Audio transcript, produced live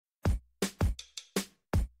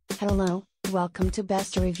Hello, welcome to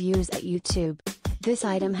Best Reviews at YouTube. This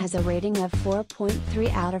item has a rating of 4.3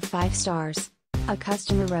 out of 5 stars. A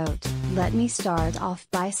customer wrote, "Let me start off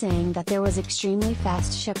by saying that there was extremely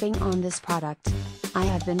fast shipping on this product. I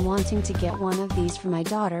have been wanting to get one of these for my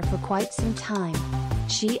daughter for quite some time.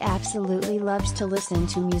 She absolutely loves to listen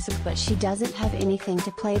to music, but she doesn't have anything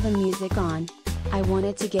to play the music on. I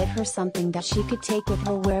wanted to get her something that she could take with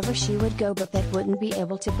her wherever she would go, but that wouldn't be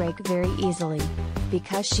able to break very easily.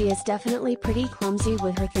 Because she is definitely pretty clumsy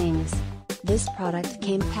with her things. This product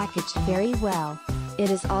came packaged very well. It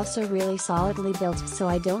is also really solidly built, so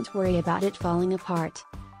I don't worry about it falling apart.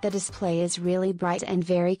 The display is really bright and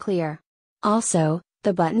very clear. Also,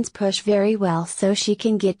 the buttons push very well, so she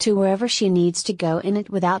can get to wherever she needs to go in it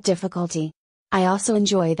without difficulty. I also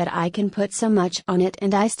enjoy that I can put so much on it,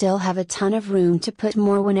 and I still have a ton of room to put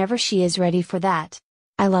more whenever she is ready for that.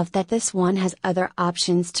 I love that this one has other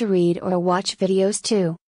options to read or watch videos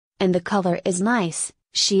too. And the color is nice.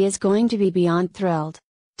 She is going to be beyond thrilled.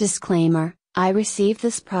 Disclaimer: I received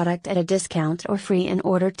this product at a discount or free in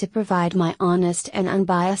order to provide my honest and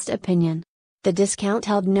unbiased opinion. The discount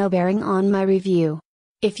held no bearing on my review.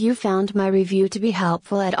 If you found my review to be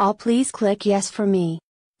helpful at all, please click yes for me.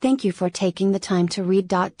 Thank you for taking the time to read.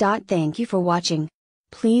 Thank you for watching.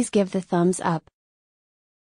 Please give the thumbs up.